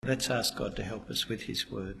Let's ask God to help us with his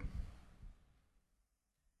word.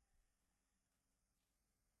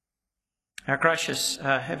 Our gracious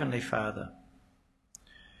Heavenly Father,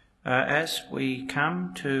 as we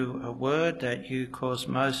come to a word that you caused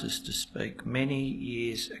Moses to speak many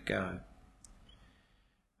years ago,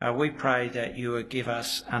 we pray that you would give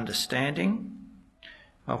us understanding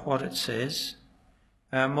of what it says,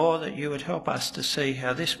 more that you would help us to see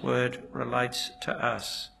how this word relates to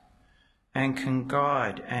us and can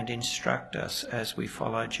guide and instruct us as we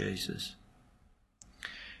follow Jesus.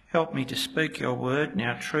 Help me to speak your word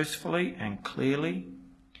now truthfully and clearly,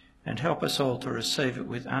 and help us all to receive it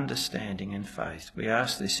with understanding and faith. We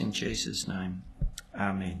ask this in Jesus' name.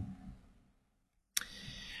 Amen.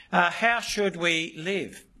 How should we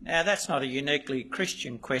live? Now, that's not a uniquely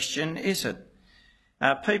Christian question, is it?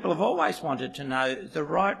 People have always wanted to know the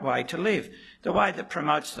right way to live, the way that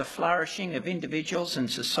promotes the flourishing of individuals and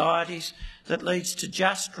societies, that leads to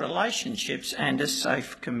just relationships and a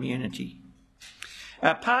safe community.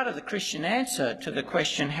 Part of the Christian answer to the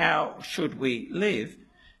question, how should we live,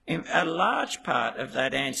 a large part of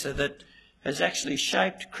that answer that has actually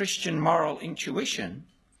shaped Christian moral intuition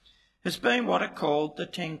has been what are called the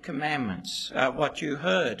Ten Commandments, what you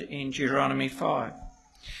heard in Deuteronomy 5.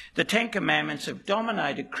 The Ten Commandments have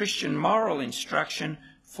dominated Christian moral instruction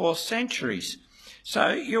for centuries. So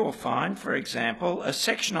you will find, for example, a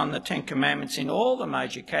section on the Ten Commandments in all the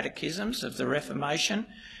major catechisms of the Reformation,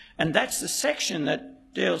 and that's the section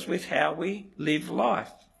that deals with how we live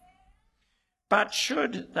life. But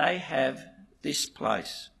should they have this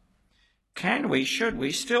place? Should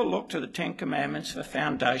we still look to the Ten Commandments for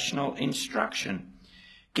foundational instruction?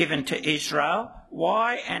 Given to Israel,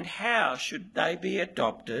 why and how should they be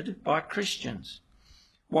adopted by Christians?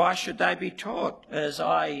 Why should they be taught, as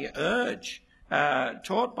I urge,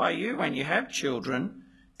 taught by you when you have children,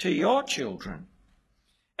 to your children?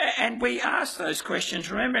 And we ask those questions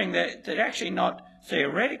remembering that they're actually not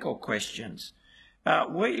theoretical questions.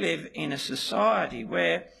 We live in a society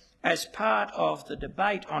where, as part of the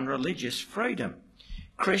debate on religious freedom,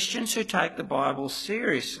 Christians who take the Bible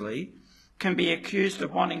seriously can be accused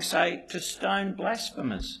of wanting, say, to stone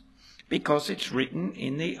blasphemers because it's written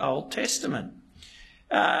in the Old Testament.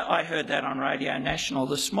 I heard that on Radio National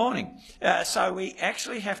this morning. So we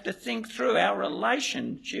actually have to think through our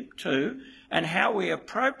relationship to and how we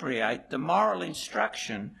appropriate the moral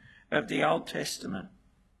instruction of the Old Testament.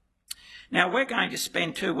 Now, we're going to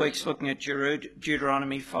spend 2 weeks looking at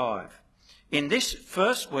Deuteronomy 5. In this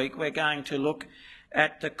first week, we're going to look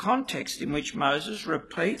at the context in which Moses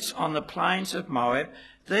repeats on the plains of Moab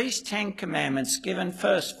these 10 commandments given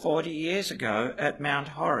first 40 years ago at Mount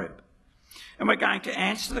Horeb. And we're going to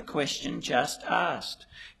answer the question just asked.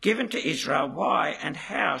 Given to Israel, why and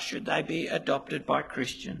how should they be adopted by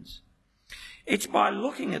Christians? It's by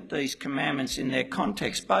looking at these commandments in their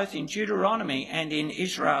context, both in Deuteronomy and in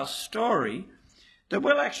Israel's story, that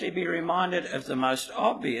we'll actually be reminded of the most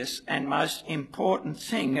obvious and most important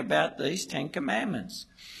thing about these 10 commandments,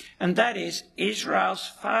 and that is Israel's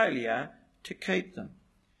failure to keep them.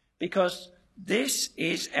 Because this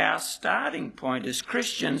is our starting point as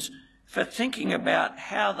Christians for thinking about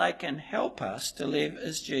how they can help us to live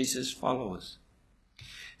as Jesus' followers.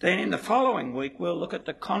 Then in the following week, we'll look at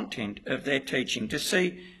the content of their teaching to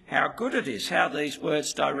see how good it is, how these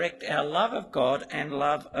words direct our love of God and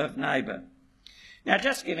love of neighbour. Now,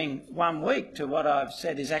 just giving 1 week to what I've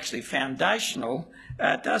said is actually foundational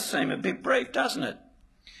does seem a bit brief, doesn't it?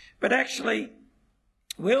 But actually,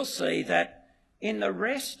 we'll see that in the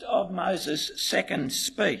rest of Moses' second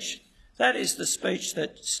speech, that is the speech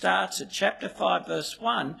that starts at chapter 5, verse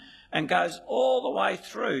 1, and goes all the way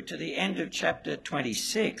through to the end of chapter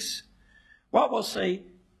 26, what we'll see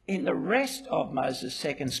in the rest of Moses'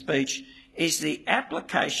 second speech is the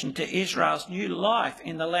application to Israel's new life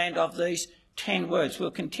in the land of these 10 words.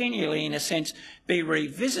 We'll continually, in a sense, be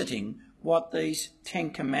revisiting what these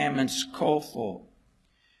 10 commandments call for.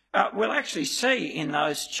 We'll actually see in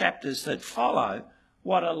those chapters that follow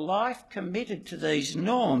what a life committed to these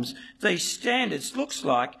norms, these standards, looks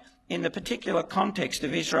like in the particular context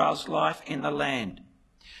of Israel's life in the land.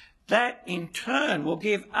 That, in turn, will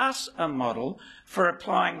give us a model for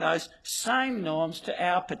applying those same norms to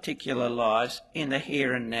our particular lives in the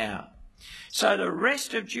here and now. So the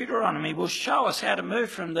rest of Deuteronomy will show us how to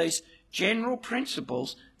move from these general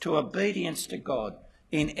principles to obedience to God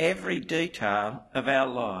in every detail of our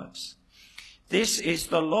lives. This is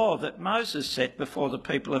the law that Moses set before the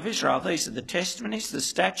people of Israel. These are the testimonies, the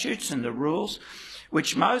statutes and the rules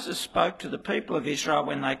which Moses spoke to the people of Israel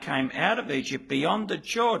when they came out of Egypt beyond the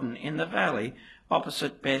Jordan in the valley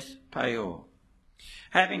opposite Beth Peor.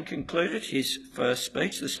 Having concluded his first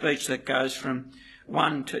speech, the speech that goes from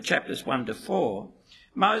chapters 1 to 4,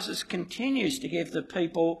 Moses continues to give the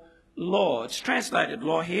people law. It's translated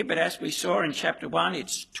law here, but as we saw in chapter 1,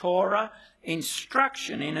 it's Torah,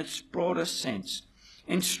 instruction in its broadest sense.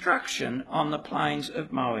 Instruction on the plains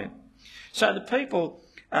of Moab. So the people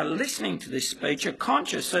listening to this speech are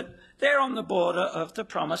conscious that they're on the border of the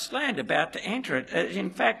promised land, about to enter it. In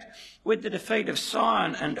fact, with the defeat of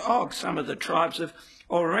Sihon and Og, some of the tribes have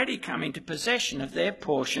already come into possession of their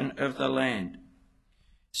portion of the land.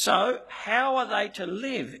 So how are they to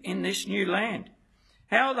live in this new land?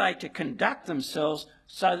 How are they to conduct themselves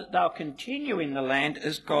so that they'll continue in the land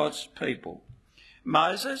as God's people?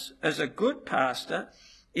 Moses, as a good pastor,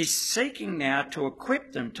 is seeking now to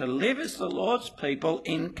equip them to live as the Lord's people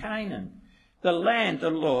in Canaan, the land the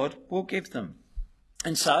Lord will give them.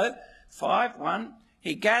 And so, 5:1,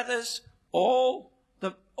 he gathers all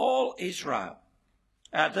Israel.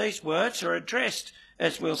 These words are addressed,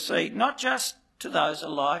 as we'll see, not just to those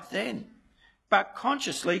alive then, but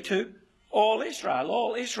consciously to all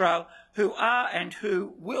Israel who are and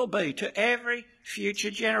who will be, to every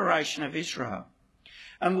future generation of Israel.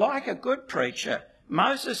 And like a good preacher,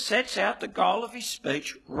 Moses sets out the goal of his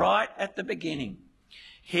speech right at the beginning.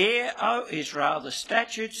 Hear, O Israel, the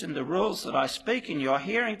statutes and the rules that I speak in your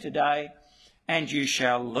hearing today, and you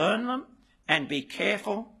shall learn them and be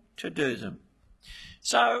careful to do them.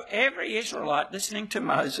 So every Israelite listening to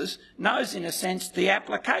Moses knows, in a sense, the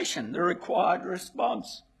application, the required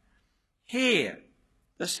response. Hear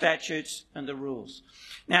the statutes and the rules.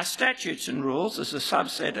 Now, statutes and rules is a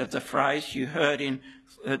subset of the phrase you heard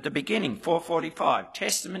at the beginning, 445,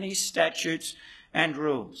 testimonies, statutes and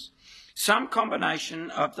rules. Some combination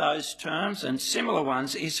of those terms and similar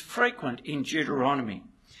ones is frequent in Deuteronomy.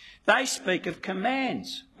 They speak of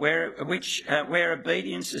commands where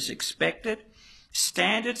obedience is expected,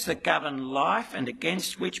 standards that govern life and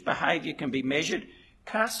against which behaviour can be measured,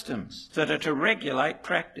 customs that are to regulate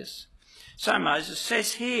practice. So Moses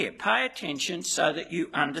says here, pay attention so that you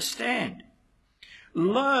understand.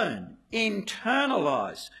 Learn,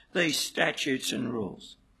 internalise these statutes and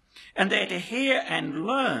rules. And they're to hear and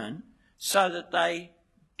learn so that they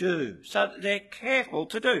do, so that they're careful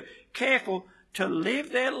to do, careful to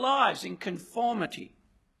live their lives in conformity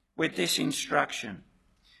with this instruction.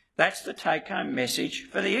 That's the take-home message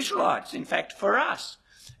for the Israelites, in fact for us,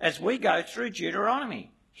 as we go through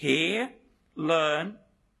Deuteronomy. Hear, learn,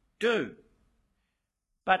 do.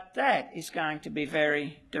 But that is going to be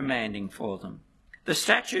very demanding for them. The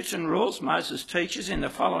statutes and rules Moses teaches in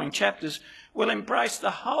the following chapters will embrace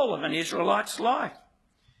the whole of an Israelite's life,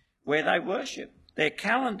 where they worship, their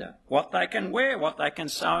calendar, what they can wear, what they can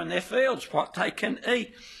sow in their fields, what they can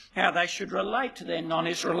eat, how they should relate to their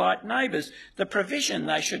non-Israelite neighbours, the provision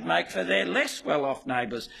they should make for their less well-off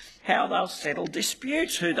neighbours, how they'll settle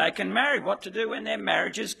disputes, who they can marry, what to do when their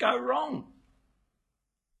marriages go wrong.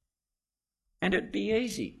 And it'd be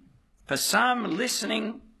easy for some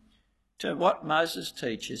listening to what Moses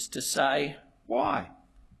teaches to say, why?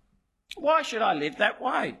 Why should I live that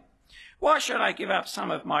way? Why should I give up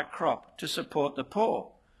some of my crop to support the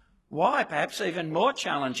poor? Why, perhaps even more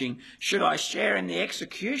challenging, should I share in the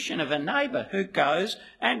execution of a neighbour who goes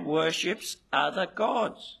and worships other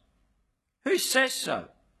gods? Who says so?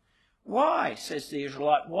 Why, says the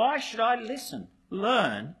Israelite, why should I listen,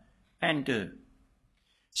 learn and do?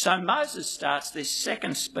 So Moses starts this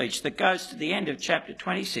second speech that goes to the end of chapter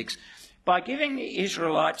 26 by giving the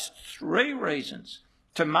Israelites 3 reasons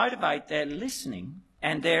to motivate their listening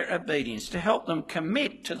and their obedience, to help them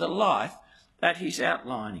commit to the life that he's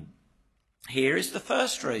outlining. Here is the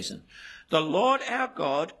first reason. The Lord our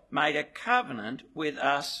God made a covenant with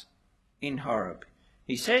us in Horeb.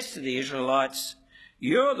 He says to the Israelites,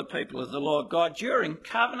 you're the people of the Lord God, you're in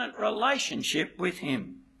covenant relationship with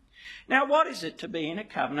him. Now, what is it to be in a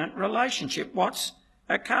covenant relationship? What's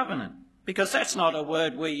a covenant? Because that's not a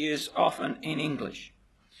word we use often in English.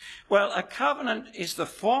 Well, a covenant is the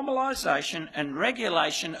formalisation and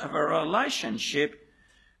regulation of a relationship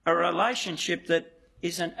that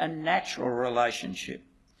isn't a natural relationship.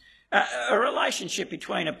 A relationship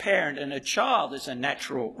between a parent and a child is a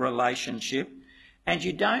natural relationship, and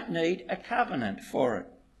you don't need a covenant for it.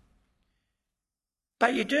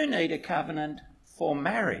 But you do need a covenant for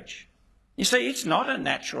marriage. You see, it's not a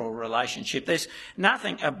natural relationship. There's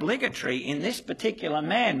nothing obligatory in this particular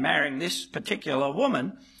man marrying this particular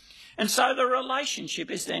woman. And so the relationship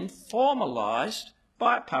is then formalised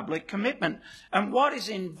by a public commitment. And what is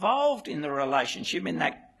involved in the relationship, in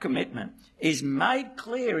that commitment, is made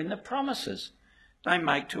clear in the promises they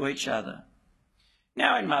make to each other.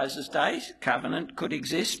 Now in Moses' days, covenant could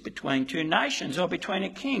exist between two nations or between a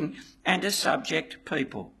king and a subject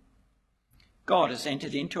people. God has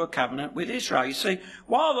entered into a covenant with Israel. You see,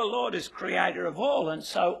 while the Lord is creator of all, and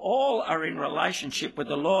so all are in relationship with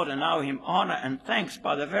the Lord and owe him honour and thanks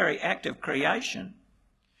by the very act of creation,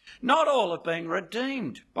 not all have been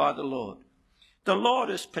redeemed by the Lord. The Lord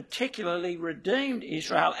has particularly redeemed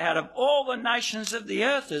Israel out of all the nations of the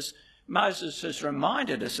earth, as Moses has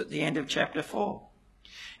reminded us at the end of chapter 4.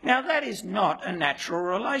 Now that is not a natural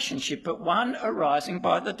relationship, but one arising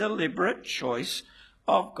by the deliberate choice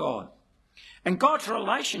of God. And God's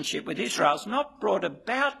relationship with Israel is not brought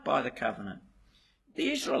about by the covenant.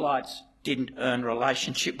 The Israelites didn't earn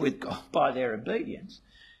relationship with God by their obedience.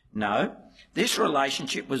 No, this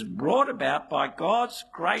relationship was brought about by God's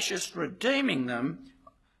gracious redeeming them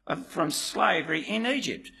from slavery in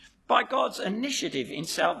Egypt, by God's initiative in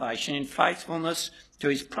salvation in faithfulness to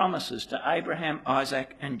his promises to Abraham,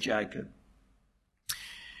 Isaac and Jacob.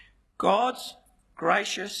 God's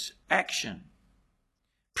gracious action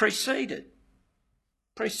preceded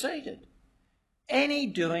any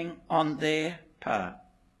doing on their part.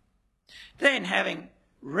 Then, having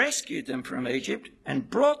rescued them from Egypt and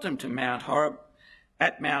brought them to Mount Horeb,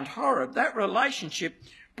 that relationship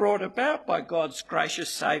brought about by God's gracious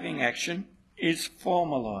saving action is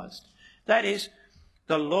formalised. That is,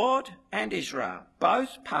 the Lord and Israel,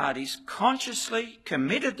 both parties, consciously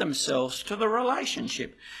committed themselves to the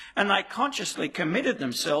relationship, and they consciously committed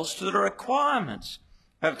themselves to the requirements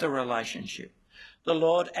of the relationship. The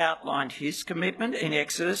Lord outlined his commitment in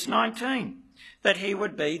Exodus 19, that he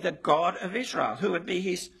would be the God of Israel, who would be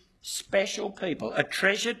his special people, a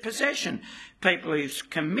treasured possession, people who's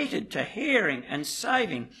committed to hearing and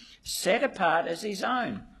saving, set apart as his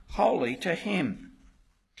own, holy to him.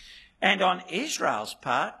 And on Israel's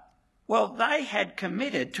part, well, they had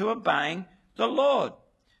committed to obeying the Lord.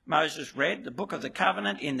 Moses read the book of the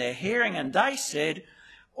covenant in their hearing, and they said,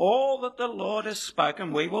 all that the Lord has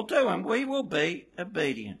spoken we will do, and we will be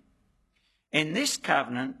obedient. In this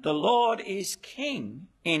covenant, the Lord is king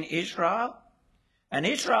in Israel, and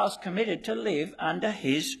Israel's committed to live under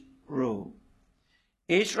his rule.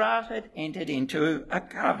 Israel had entered into a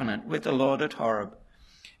covenant with the Lord at Horeb,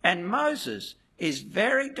 and Moses is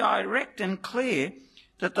very direct and clear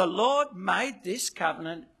that the Lord made this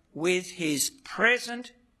covenant with his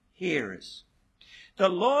present hearers. The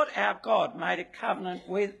Lord our God made a covenant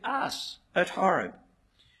with us at Horeb,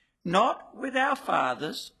 not with our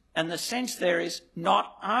fathers, and the sense there is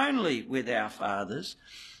not only with our fathers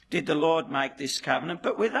did the Lord make this covenant,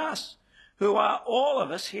 but with us, who are all of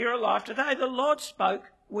us here alive today. The Lord spoke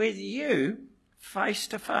with you face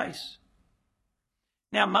to face.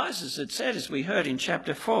 Now Moses had said, as we heard in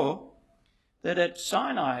chapter 4, that at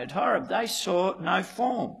Sinai, at Horeb, they saw no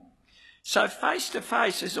form. So face to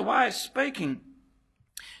face is a way of speaking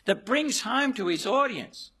that brings home to his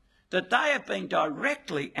audience that they have been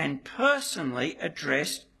directly and personally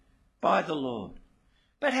addressed by the Lord.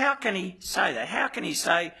 But how can he say that? How can he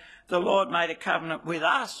say the Lord made a covenant with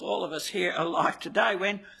us, all of us here alive today,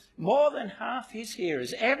 when more than half his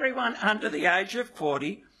hearers, everyone under the age of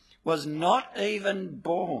 40, was not even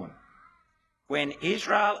born when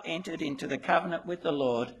Israel entered into the covenant with the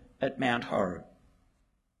Lord at Mount Horeb?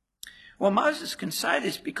 Well, Moses can say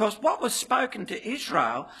this because what was spoken to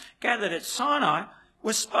Israel, gathered at Sinai,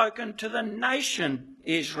 was spoken to the nation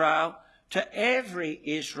Israel, to every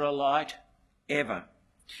Israelite ever.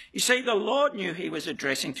 You see, the Lord knew he was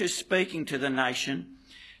addressing to, speaking to the nation,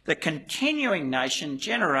 the continuing nation,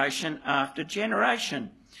 generation after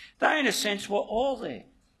generation. They, in a sense, were all there,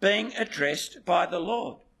 being addressed by the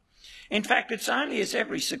Lord. In fact, it's only as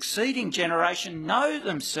every succeeding generation know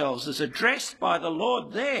themselves as addressed by the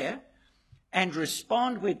Lord there and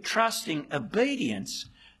respond with trusting obedience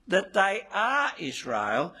that they are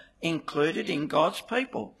Israel, included in God's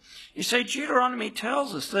people. You see, Deuteronomy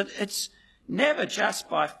tells us that it's never just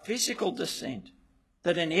by physical descent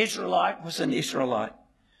that an Israelite was an Israelite.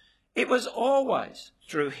 It was always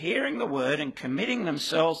through hearing the word and committing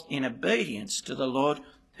themselves in obedience to the Lord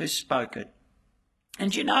who spoke it.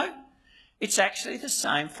 And you know, it's actually the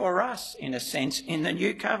same for us, in a sense, in the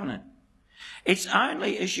new covenant. It's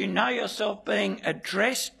only as you know yourself being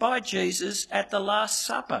addressed by Jesus at the Last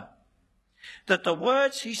Supper that the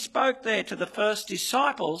words he spoke there to the first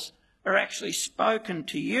disciples are actually spoken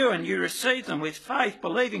to you, and you receive them with faith,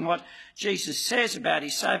 believing what Jesus says about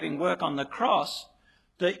his saving work on the cross,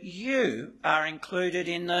 that you are included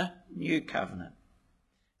in the new covenant.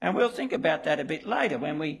 And we'll think about that a bit later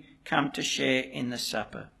when we come to share in the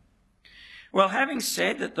supper. Well, having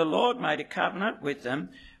said that the Lord made a covenant with them,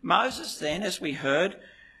 Moses then, as we heard,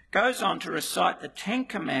 goes on to recite the 10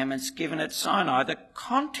 Commandments given at Sinai, the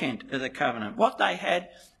content of the covenant, what they had,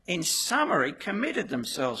 in summary, committed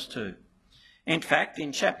themselves to. In fact,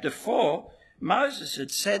 in chapter 4, Moses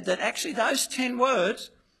had said that actually those 10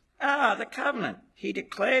 words are the covenant. He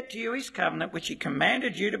declared to you his covenant, which he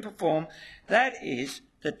commanded you to perform. That is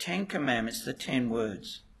the 10 Commandments, the 10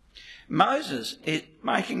 words. Moses is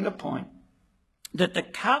making the point that the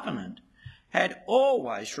covenant had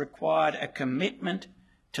always required a commitment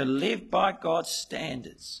to live by God's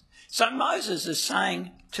standards. So Moses is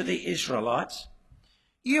saying to the Israelites,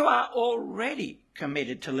 you are already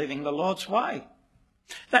committed to living the Lord's way.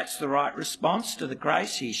 That's the right response to the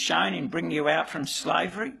grace he's shown in bringing you out from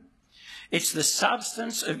slavery. It's the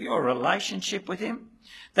substance of your relationship with him.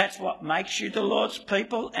 That's what makes you the Lord's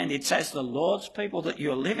people, and it's as the Lord's people that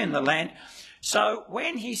you'll live in the land. So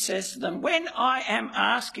when he says to them, when I am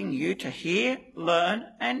asking you to hear, learn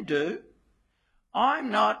and do,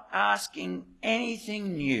 I'm not asking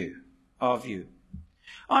anything new of you.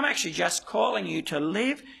 I'm actually just calling you to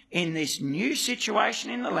live in this new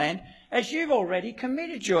situation in the land as you've already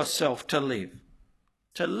committed yourself to live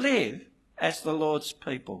as the Lord's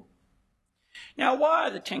people. Now, why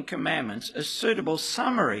are the 10 Commandments a suitable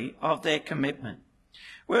summary of their commitment?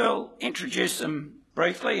 We'll introduce them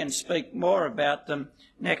briefly and speak more about them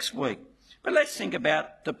next week. But let's think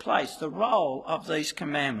about the place, the role of these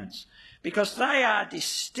commandments, because they are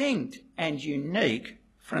distinct and unique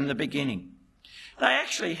from the beginning. They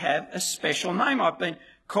actually have a special name. I've been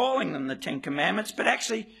calling them the 10 Commandments, but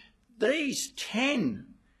actually these 10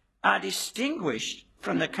 are distinguished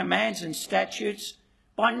from the commands and statutes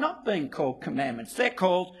by not being called commandments. They're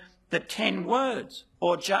called the 10 words,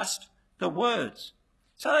 or just the words.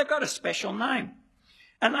 So they've got a special name.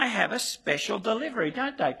 And they have a special delivery,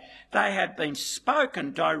 don't they? They have been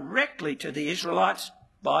spoken directly to the Israelites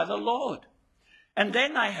by the Lord. And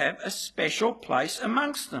then they have a special place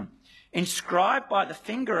amongst them. Inscribed by the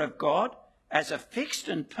finger of God as a fixed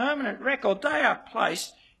and permanent record, they are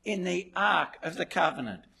placed in the Ark of the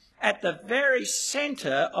Covenant, at the very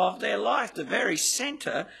centre of their life, the very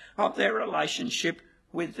centre of their relationship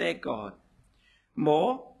with their God.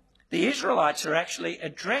 More, the Israelites are actually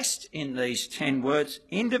addressed in these 10 words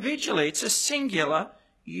individually. It's a singular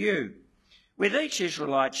you, with each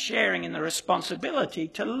Israelite sharing in the responsibility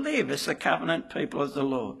to live as the covenant people of the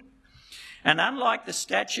Lord. And unlike the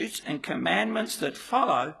statutes and commandments that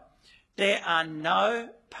follow, there are no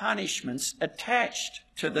punishments attached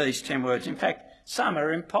to these 10 words. In fact, some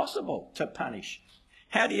are impossible to punish.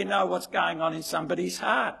 How do you know what's going on in somebody's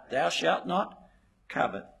heart? Thou shalt not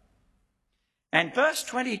covet. And verse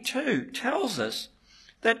 22 tells us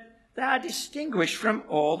that they are distinguished from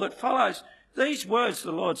all that follows. These words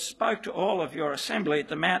the Lord spoke to all of your assembly at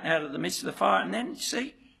the mountain out of the midst of the fire. And then,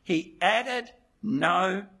 see, he added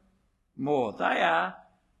no more. They are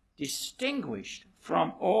distinguished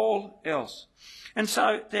from all else. And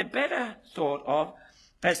so they're better thought of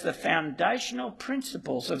as the foundational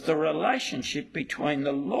principles of the relationship between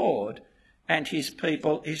the Lord and his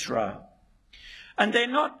people Israel. And they're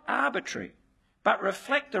not arbitrary, but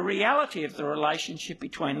reflect the reality of the relationship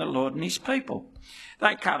between the Lord and his people.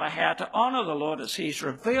 They cover how to honour the Lord as he has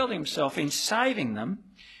revealed himself in saving them,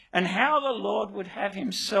 and how the Lord would have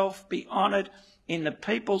himself be honoured in the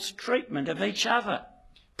people's treatment of each other,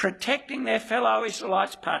 protecting their fellow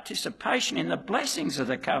Israelites' participation in the blessings of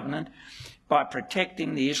the covenant by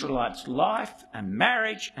protecting the Israelites' life and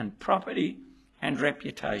marriage and property and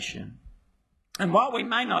reputation. And while we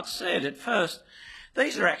may not see it at first,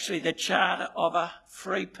 these are actually the charter of a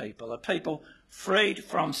free people, a people freed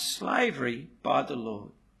from slavery by the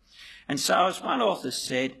Lord. And so, as one author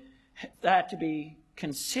said, they are to be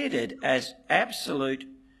considered as absolute,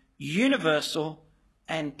 universal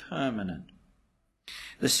and permanent.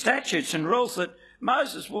 The statutes and rules that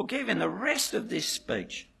Moses will give in the rest of this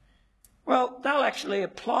speech, well, they'll actually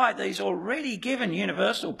apply these already given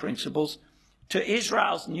universal principles to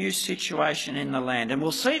Israel's new situation in the land. And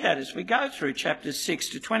we'll see that as we go through chapters 6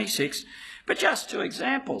 to 26. But just 2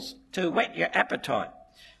 examples to whet your appetite.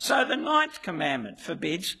 So the 9th commandment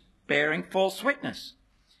forbids bearing false witness.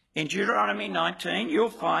 In Deuteronomy 19, you'll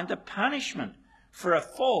find the punishment for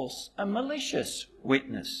a malicious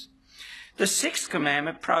witness. The 6th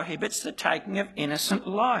commandment prohibits the taking of innocent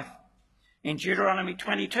life. In Deuteronomy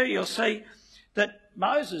 22, you'll see that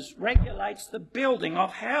Moses regulates the building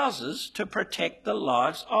of houses to protect the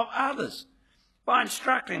lives of others by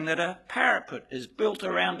instructing that a parapet is built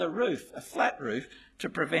around the roof, a flat roof, to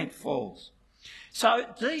prevent falls. So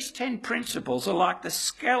these 10 principles are like the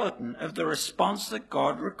skeleton of the response that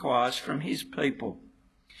God requires from his people.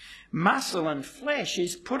 Muscle and flesh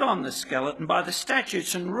is put on the skeleton by the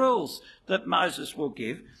statutes and rules that Moses will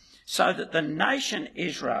give, so that the nation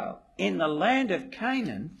Israel in the land of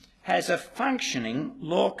Canaan has a functioning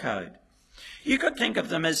law code. You could think of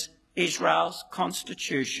them as Israel's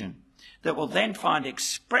constitution that will then find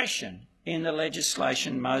expression in the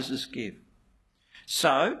legislation Moses gives.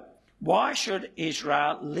 So, why should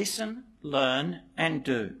Israel listen, learn and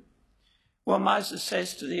do? Well, Moses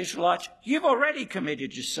says to the Israelites, you've already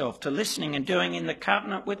committed yourself to listening and doing in the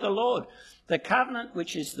covenant with the Lord, the covenant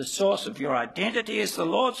which is the source of your identity as the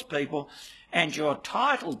Lord's people and your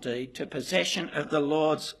title deed to possession of the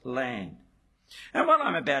Lord's land. And what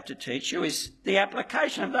I'm about to teach you is the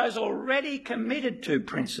application of those already committed to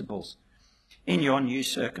principles in your new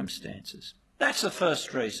circumstances. That's the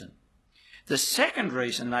first reason. The second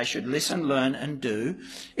reason they should listen, learn and do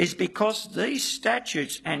is because these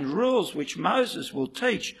statutes and rules which Moses will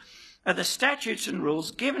teach are the statutes and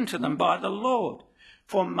rules given to them by the Lord.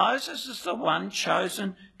 For Moses is the one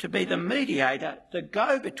chosen to be the mediator, the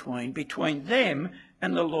go-between between them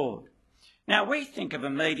and the Lord. Now, we think of a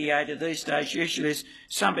mediator these days usually as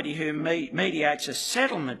somebody who mediates a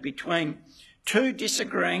settlement between two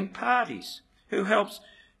disagreeing parties, who helps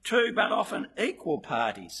two but often equal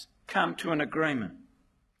parties come to an agreement.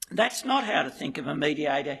 That's not how to think of a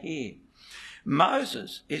mediator here.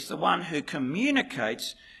 Moses is the one who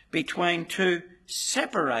communicates between two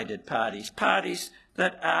separated parties, parties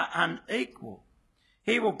that are unequal.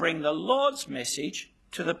 He will bring the Lord's message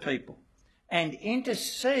to the people and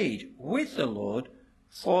intercede with the Lord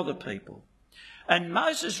for the people. And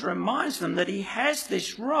Moses reminds them that he has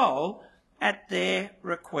this role at their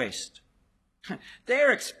request.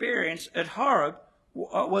 Their experience at Horeb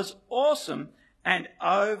was awesome and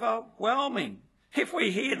overwhelming. If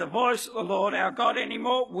we hear the voice of the Lord our God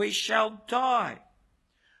anymore, we shall die.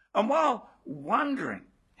 And while wondering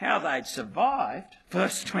how they'd survived,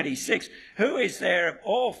 verse 26, who is there of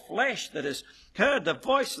all flesh that has heard the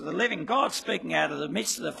voice of the living God speaking out of the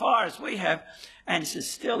midst of the fire as we have, and to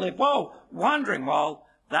still live? Well, wondering while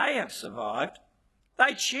they have survived,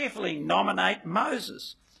 they cheerfully nominate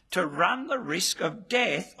Moses to run the risk of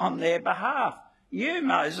death on their behalf. You,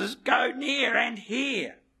 Moses, go near and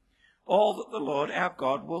hear all that the Lord our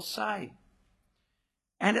God will say.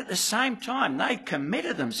 And at the same time, they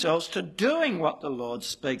committed themselves to doing what the Lord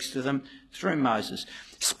speaks to them through Moses.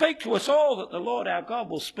 Speak to us all that the Lord our God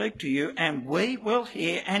will speak to you, and we will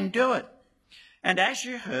hear and do it. And as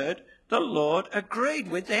you heard, the Lord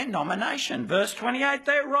agreed with their nomination. Verse 28,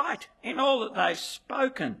 they're right in all that they've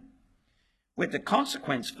spoken. With the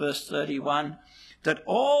consequence, verse 31, that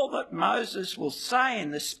all that Moses will say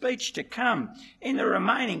in the speech to come, in the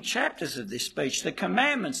remaining chapters of this speech, the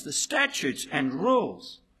commandments, the statutes and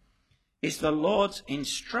rules, is the Lord's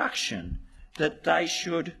instruction that they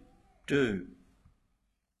should do.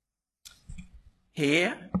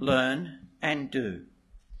 Hear, learn and do.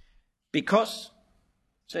 Because,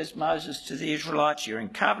 says Moses to the Israelites, you're in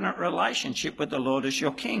covenant relationship with the Lord as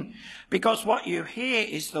your king. Because what you hear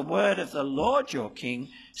is the word of the Lord your king,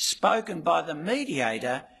 spoken by the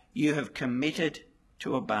mediator you have committed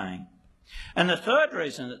to obeying. And the third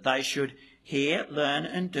reason that they should hear, learn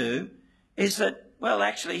and do is that, well,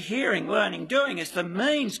 actually hearing, learning, doing is the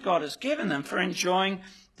means God has given them for enjoying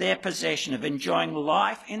their possession, of enjoying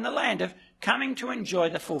life in the land, of coming to enjoy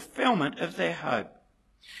the fulfilment of their hope.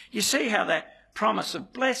 You see how that promise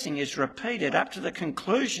of blessing is repeated up to the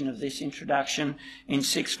conclusion of this introduction in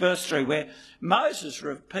 6 verse 3, where Moses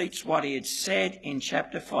repeats what he had said in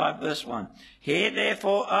chapter 5 verse 1. Hear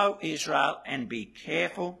therefore, O Israel, and be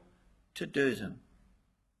careful to do them.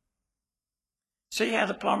 See how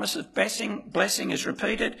the promise of blessing is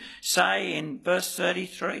repeated? Say in verse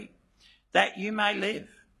 33, that you may live,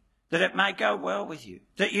 that it may go well with you,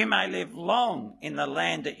 that you may live long in the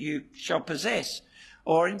land that you shall possess.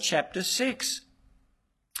 Or in chapter 6,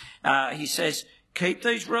 he says, keep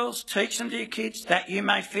these rules, teach them to your kids, that you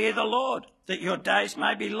may fear the Lord, that your days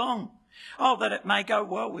may be long. Oh, that it may go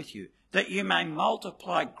well with you, that you may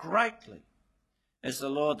multiply greatly, as the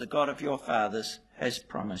Lord, the God of your fathers, has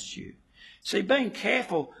promised you. See, being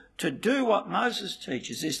careful to do what Moses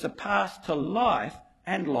teaches is the path to life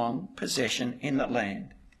and long possession in the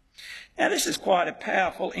land. Now, this is quite a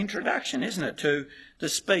powerful introduction, isn't it, to the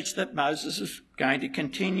speech that Moses is going to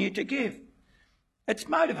continue to give. It's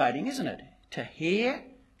motivating, isn't it, to hear,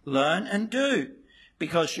 learn and do,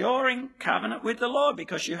 because you're in covenant with the Lord,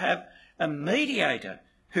 because you have a mediator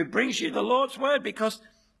who brings you the Lord's word, because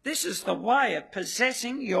this is the way of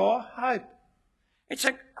possessing your hope. It's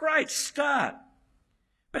a great start.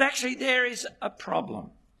 But actually there is a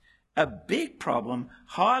problem a big problem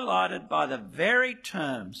highlighted by the very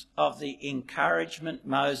terms of the encouragement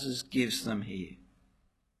Moses gives them here.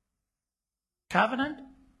 Covenant?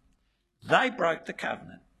 They broke the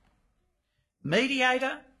covenant.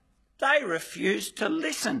 Mediator? They refused to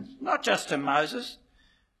listen, not just to Moses,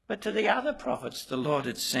 but to the other prophets the Lord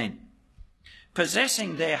had sent.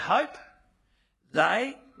 Possessing their hope,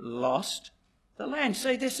 they lost the land.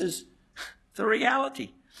 See, this is the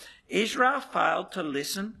reality. Israel failed to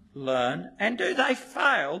listen, learn and do. They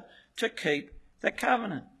failed to keep the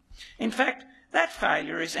covenant. In fact, that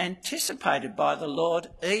failure is anticipated by the Lord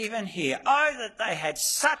even here. Oh, that they had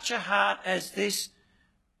such a heart as this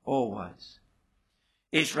always.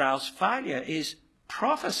 Israel's failure is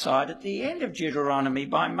prophesied at the end of Deuteronomy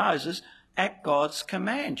by Moses at God's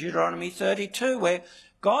command. Deuteronomy 32, where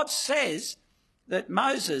God says that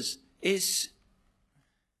Moses is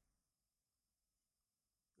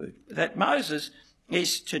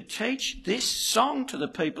to teach this song to the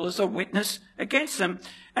people as a witness against them.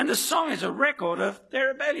 And the song is a record of their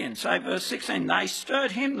rebellion. So verse 16, they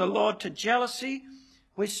stirred him, the Lord, to jealousy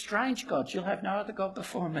with strange gods. You'll have no other God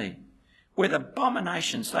before me. With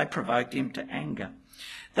abominations they provoked him to anger.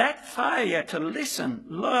 That failure to listen,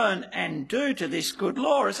 learn and do to this good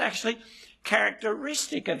law is actually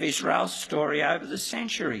characteristic of Israel's story over the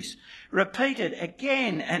centuries, repeated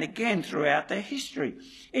again and again throughout their history.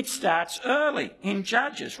 It starts early in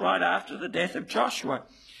Judges, right after the death of Joshua.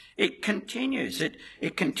 It continues.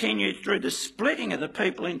 It continued through the splitting of the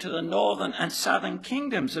people into the northern and southern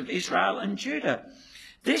kingdoms of Israel and Judah.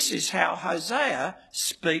 This is how Hosea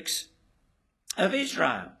speaks of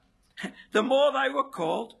Israel. The more they were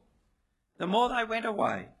called, the more they went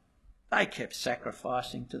away. They kept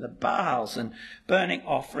sacrificing to the Baals and burning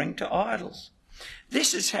offering to idols.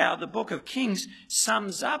 This is how the book of Kings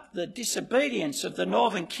sums up the disobedience of the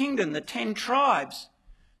northern kingdom, the 10 tribes,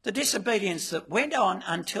 the disobedience that went on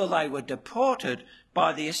until they were deported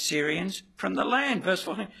by the Assyrians from the land. Verse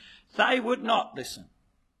 14, they would not listen.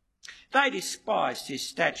 They despised his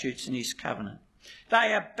statutes and his covenant.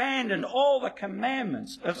 They abandoned all the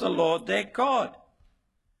commandments of the Lord their God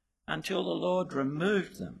until the Lord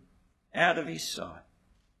removed them out of his sight.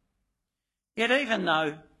 Yet even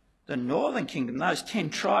though the northern kingdom, those 10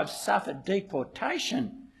 tribes, suffered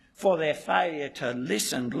deportation for their failure to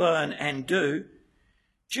listen, learn and do,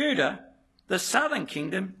 Judah, the southern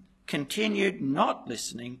kingdom, continued not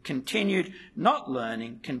listening, continued not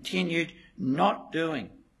learning, continued not doing.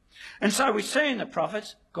 And so we see in the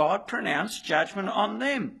prophets, God pronounced judgment on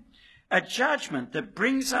them, a judgment that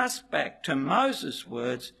brings us back to Moses'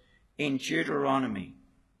 words in Deuteronomy.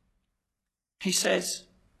 He says,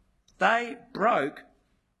 they broke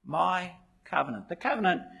my covenant, the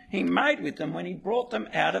covenant he made with them when he brought them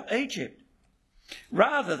out of Egypt.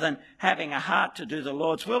 Rather than having a heart to do the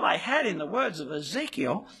Lord's will, they had, in the words of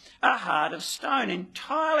Ezekiel, a heart of stone,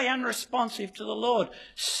 entirely unresponsive to the Lord,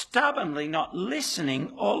 stubbornly not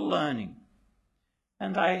listening or learning.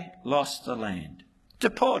 And they lost the land,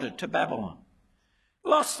 deported to Babylon,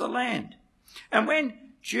 lost the land. And when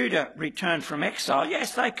Judah returned from exile,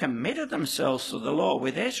 yes, they committed themselves to the law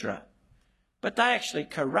with Ezra, but they actually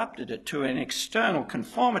corrupted it to an external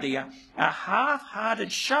conformity, a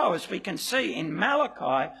half-hearted show, as we can see in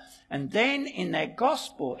Malachi, and then in their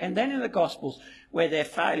gospel, and then in the Gospels, where their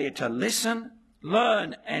failure to listen,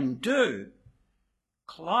 learn and do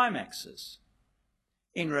climaxes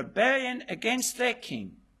in rebellion against their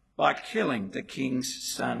king by killing the king's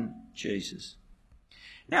son, Jesus.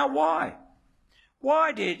 Now why?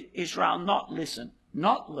 Why did Israel not listen,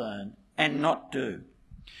 not learn and not do?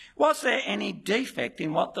 Was there any defect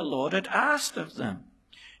in what the Lord had asked of them?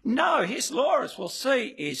 No, his law, as we'll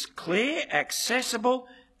see, is clear, accessible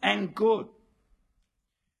and good.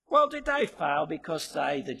 Well, did they fail because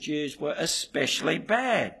they, the Jews, were especially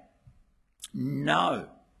bad? No.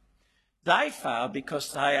 They failed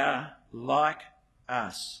because they are like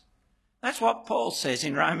us. That's what Paul says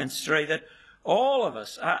in Romans 3, that all of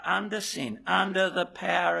us are under sin, under the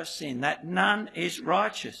power of sin, that none is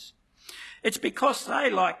righteous. It's because they,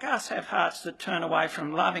 like us, have hearts that turn away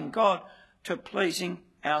from loving God to pleasing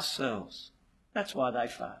ourselves. That's why they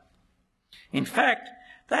fail. In fact,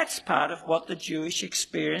 that's part of what the Jewish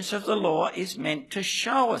experience of the law is meant to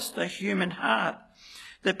show us, the human heart.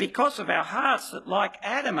 That because of our hearts that, like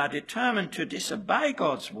Adam, are determined to disobey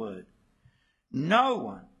God's word, no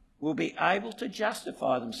one will be able to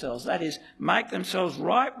justify themselves, that is, make themselves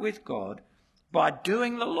right with God by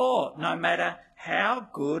doing the law, no matter how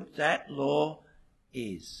good that law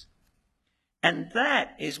is. And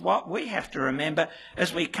that is what we have to remember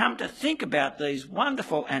as we come to think about these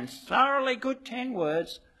wonderful and thoroughly good 10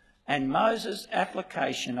 words and Moses'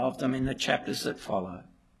 application of them in the chapters that follow.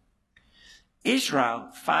 Israel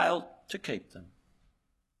failed to keep them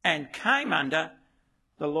and came under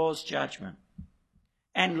the law's judgment.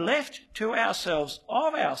 And left to ourselves,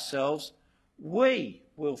 of ourselves, we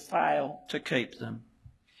will fail to keep them.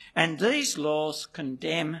 And these laws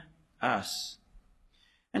condemn us.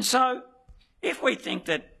 And so, if we think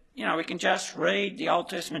that, we can just read the Old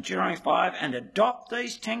Testament Deuteronomy 5 and adopt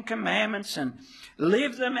these 10 commandments and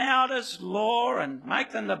live them out as law and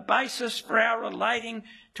make them the basis for our relating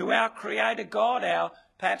to our Creator God, our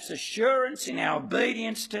perhaps assurance in our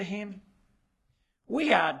obedience to Him,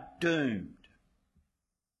 we are doomed.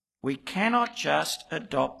 We cannot just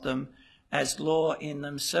adopt them as law in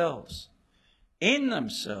themselves. In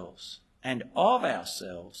themselves and of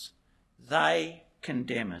ourselves, they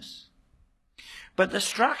condemn us. But the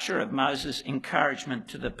structure of Moses' encouragement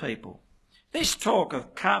to the people, this talk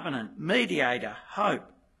of covenant, mediator,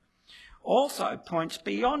 hope, also points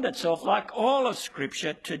beyond itself, like all of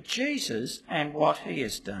Scripture, to Jesus and what he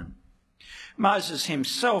has done. Moses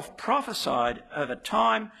himself prophesied of a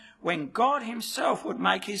time when God himself would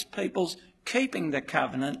make his people's keeping the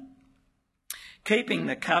covenant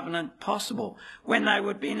possible, when they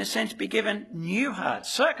would, in a sense, be given new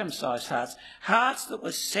hearts, circumcised hearts, hearts that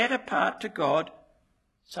were set apart to God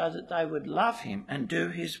so that they would love him and do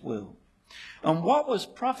his will. And what was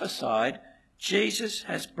prophesied, Jesus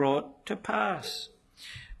has brought to pass.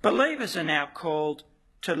 Believers are now called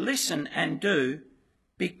to listen and do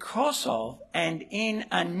because of and in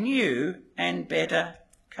a new and better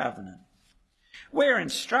covenant. We're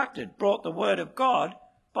instructed, brought the word of God,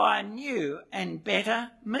 by a new and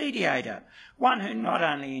better mediator, one who not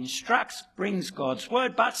only instructs, brings God's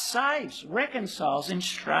word, but saves, reconciles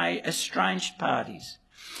estranged parties.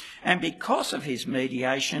 And because of his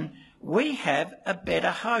mediation, we have a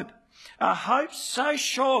better hope, a hope so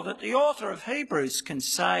sure that the author of Hebrews can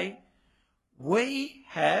say, we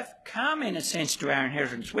have come, in a sense, to our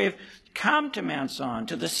inheritance. We have come to Mount Zion,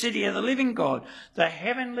 to the city of the living God, the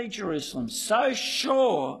heavenly Jerusalem. So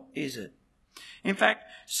sure is it. In fact,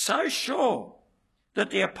 so sure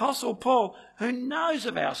that the Apostle Paul, who knows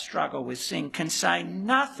of our struggle with sin, can say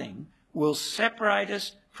nothing will separate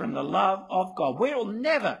us from the love of God. We will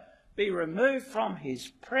never be removed from his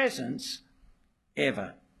presence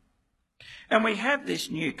ever. And we have this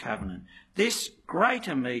new covenant, this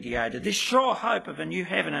greater mediator, this sure hope of a new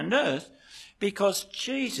heaven and earth, because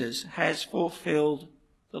Jesus has fulfilled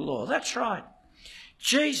the law. That's right.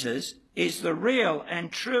 Jesus is the real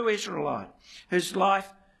and true Israelite whose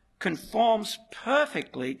life conforms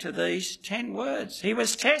perfectly to these 10 words. He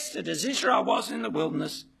was tested as Israel was in the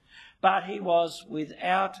wilderness, but he was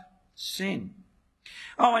without sin.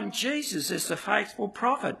 Oh, and Jesus is the faithful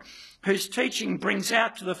prophet whose teaching brings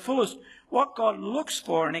out to the fullest what God looks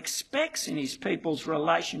for and expects in his people's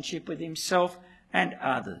relationship with himself and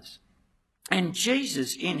others. And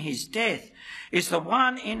Jesus, in his death, is the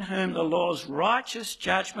one in whom the law's righteous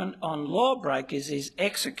judgment on lawbreakers is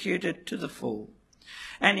executed to the full.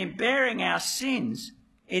 And in bearing our sins,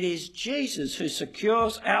 it is Jesus who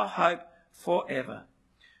secures our hope forever.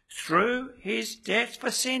 Through his death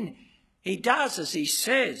for sin, he does, as he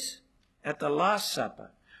says at the Last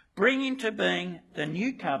Supper, bring into being the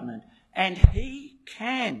new covenant, and he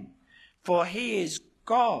can, for he is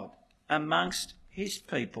God amongst his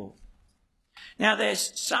people. Now,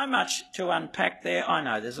 there's so much to unpack there. I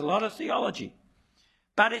know there's a lot of theology,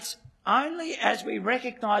 but it's only as we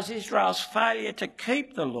recognise Israel's failure to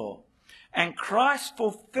keep the law and Christ's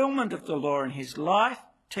fulfilment of the law in his life,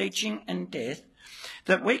 teaching and death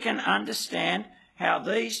that we can understand how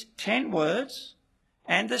these 10 words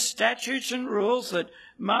and the statutes and rules that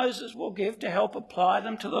Moses will give to help apply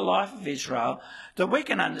them to the life of Israel, that we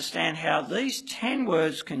can understand how these 10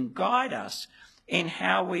 words can guide us in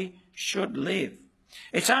how we should live.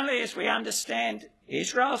 It's only as we understand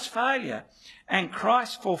Israel's failure and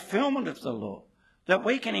Christ's fulfilment of the law that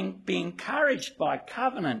we can be encouraged by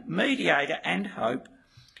covenant, mediator and hope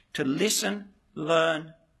to listen,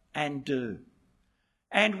 learn and do.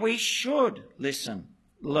 And we should listen,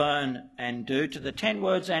 learn and do to the 10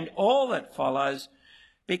 words and all that follows,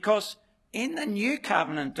 because in the new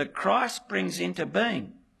covenant that Christ brings into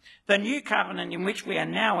being, the new covenant in which we are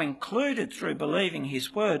now included through believing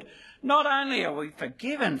his word, not only are we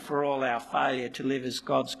forgiven for all our failure to live as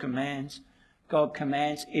God commands,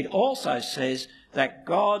 it also says that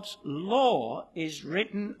God's law is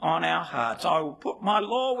written on our hearts. I will put my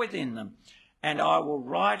law within them and I will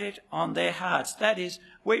write it on their hearts. That is,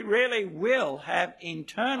 we really will have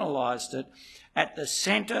internalised it at the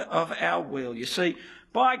centre of our will. You see,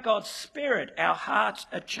 by God's Spirit, our hearts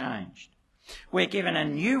are changed. We're given a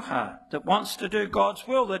new heart that wants to do God's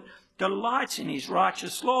will, that delights in his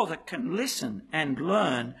righteous law, that can listen and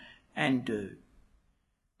learn and do.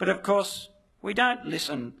 But of course, we don't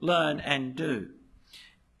listen, learn and do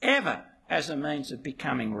ever as a means of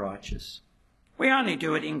becoming righteous. We only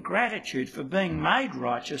do it in gratitude for being made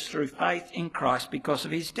righteous through faith in Christ because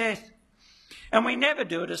of his death. And we never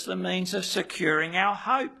do it as the means of securing our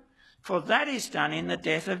hope, for that is done in the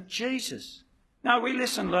death of Jesus. No, we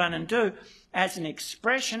listen, learn and do as an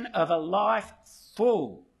expression of a life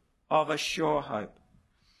full of a sure hope.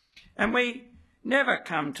 And we never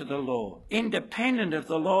come to the law independent of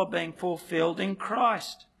the law being fulfilled in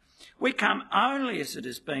Christ. We come only as it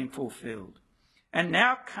has been fulfilled, and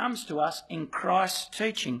now comes to us in Christ's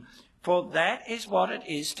teaching, for that is what it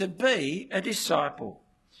is to be a disciple,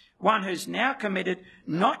 one who's now committed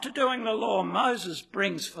not to doing the law Moses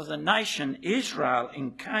brings for the nation Israel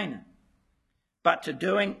in Canaan, but to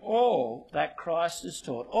doing all that Christ has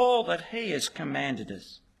taught, all that he has commanded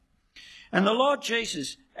us. And the Lord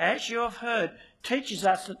Jesus, as you have heard, teaches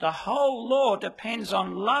us that the whole law depends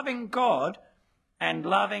on loving God and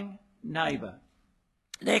loving neighbour.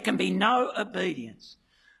 There can be no obedience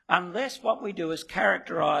unless what we do is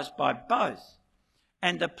characterised by both.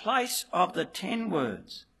 And the place of the 10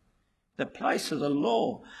 words, the place of the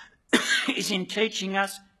law, is in teaching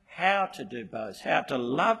us how to do both, how to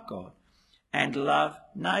love God and love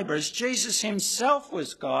neighbour, as Jesus himself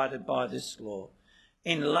was guided by this law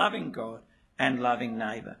in loving God and loving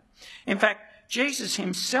neighbour. In fact, Jesus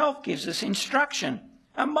himself gives us instruction,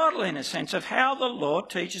 a model in a sense of how the Lord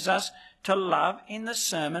teaches us to love in the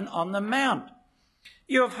Sermon on the Mount.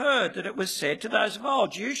 You have heard that it was said to those of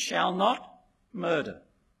old, you shall not murder.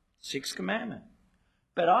 6th commandment.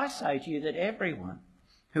 But I say to you that everyone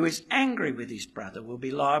who is angry with his brother will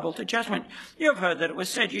be liable to judgment. You have heard that it was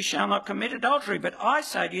said, you shall not commit adultery. But I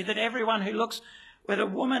say to you that everyone who looks with a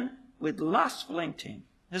woman with lustful intent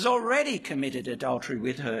has already committed adultery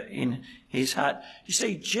with her in his heart. You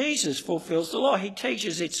see, Jesus fulfills the law. He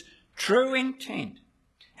teaches its true intent,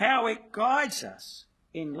 how it guides us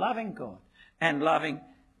in loving God and loving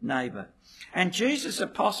neighbour. And Jesus'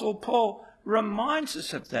 apostle Paul reminds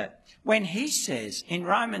us of that when he says in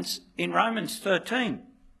Romans 13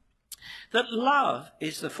 that love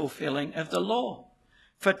is the fulfilling of the law.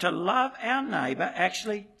 For to love our neighbour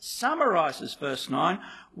actually summarises, verse 9,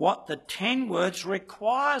 what the 10 words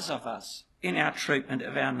requires of us in our treatment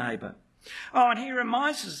of our neighbour. Oh, and he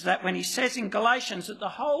reminds us that when he says in Galatians that the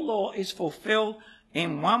whole law is fulfilled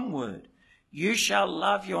in one word, you shall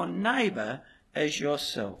love your neighbour as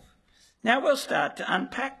yourself. Now we'll start to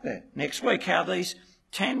unpack that next week, how these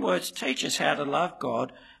 10 words teach us how to love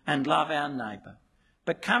God and love our neighbour.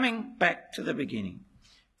 But coming back to the beginning,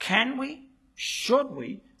 can we, should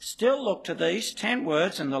we still look to these 10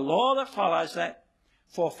 words and the law that follows that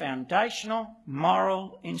for foundational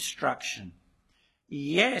moral instruction?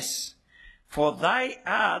 Yes, for they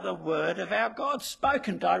are the word of our God,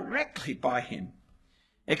 spoken directly by him,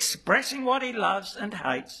 expressing what he loves and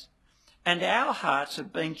hates, and our hearts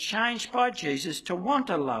have been changed by Jesus to want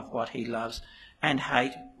to love what he loves and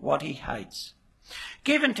hate what he hates.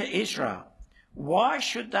 Given to Israel, why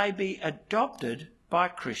should they be adopted by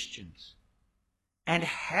Christians? And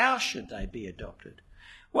how should they be adopted?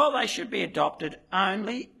 Well, they should be adopted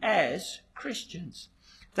only as Christians.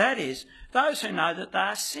 That is, those who know that they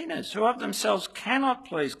are sinners, who of themselves cannot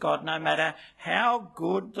please God no matter how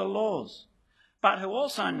good the laws, but who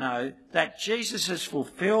also know that Jesus has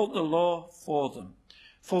fulfilled the law for them,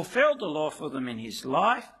 fulfilled the law for them in his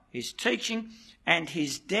life, his teaching and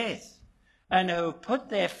his death, and who have put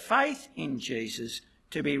their faith in Jesus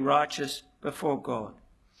to be righteous before God.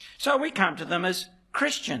 So we come to them as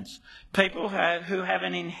Christians, people who have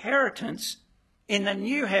an inheritance in the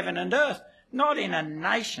new heaven and earth, not in a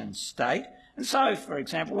nation state. And so, for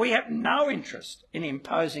example, we have no interest in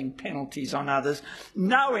imposing penalties on others,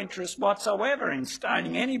 no interest whatsoever in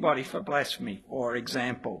stoning anybody for blasphemy, for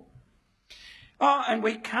example. Oh, and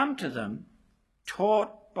we come to them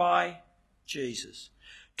taught by Jesus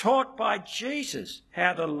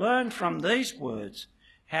how to learn from these words,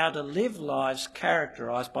 how to live lives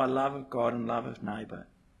characterised by love of God and love of neighbour.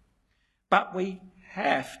 But we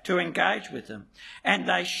have to engage with them, and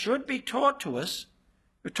they should be taught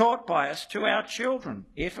by us to our children,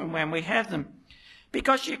 if and when we have them,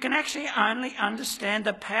 because you can actually only understand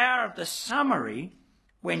the power of the summary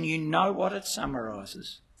when you know what it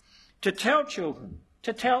summarises. To tell children,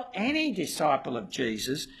 to tell any disciple of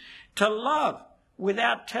Jesus, to love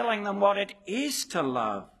without telling them what it is to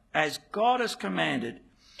love, as God has commanded,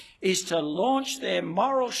 is to launch their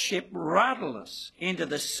moral ship rudderless into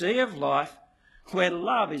the sea of life where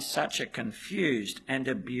love is such a confused and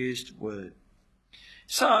abused word.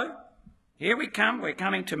 So, here we come. We're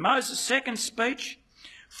coming to Moses' second speech,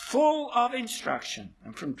 full of instruction,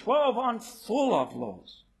 and from 12 on, full of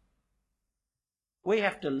laws. We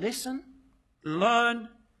have to listen, learn,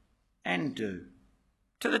 and do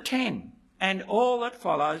to the 10 and all that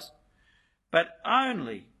follows, but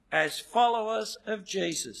only as followers of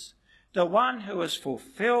Jesus, the one who has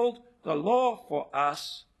fulfilled the law for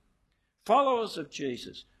us, followers of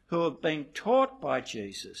Jesus who have been taught by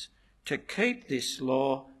Jesus to keep this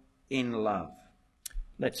law in love.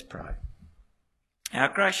 Let's pray. Our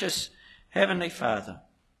gracious Heavenly Father,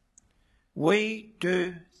 we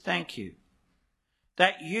do thank you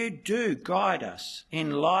that you do guide us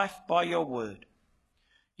in life by your word.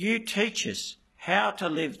 You teach us how to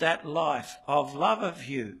live that life of love of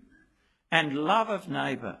you and love of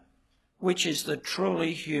neighbour, which is the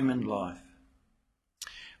truly human life.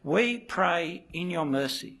 We pray in your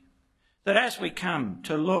mercy that as we come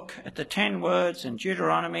to look at the 10 words and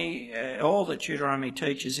Deuteronomy, all that Deuteronomy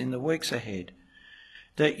teaches in the weeks ahead,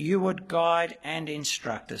 that you would guide and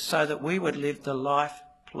instruct us so that we would live the life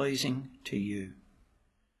pleasing to you.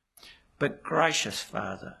 But gracious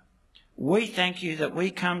Father, we thank you that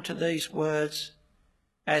we come to these words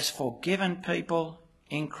as forgiven people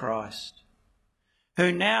in Christ,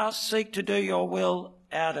 who now seek to do your will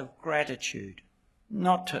out of gratitude,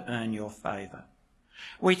 not to earn your favour.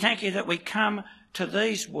 We thank you that we come to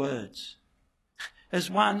these words as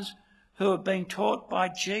ones who have been taught by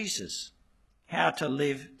Jesus how to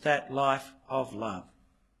live that life of love.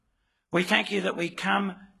 We thank you that we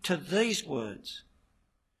come to these words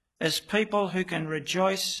as people who can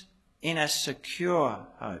rejoice in a secure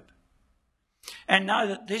hope and know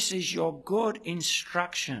that this is your good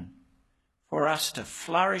instruction for us to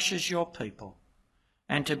flourish as your people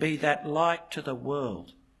and to be that light to the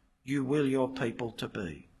world you will your people to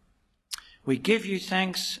be. We give you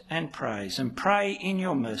thanks and praise and pray in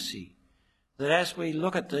your mercy that as we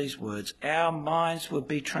look at these words, our minds will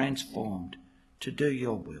be transformed to do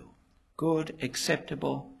your will, good,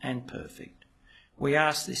 acceptable and perfect. We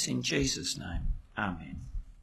ask this in Jesus' name. Amen.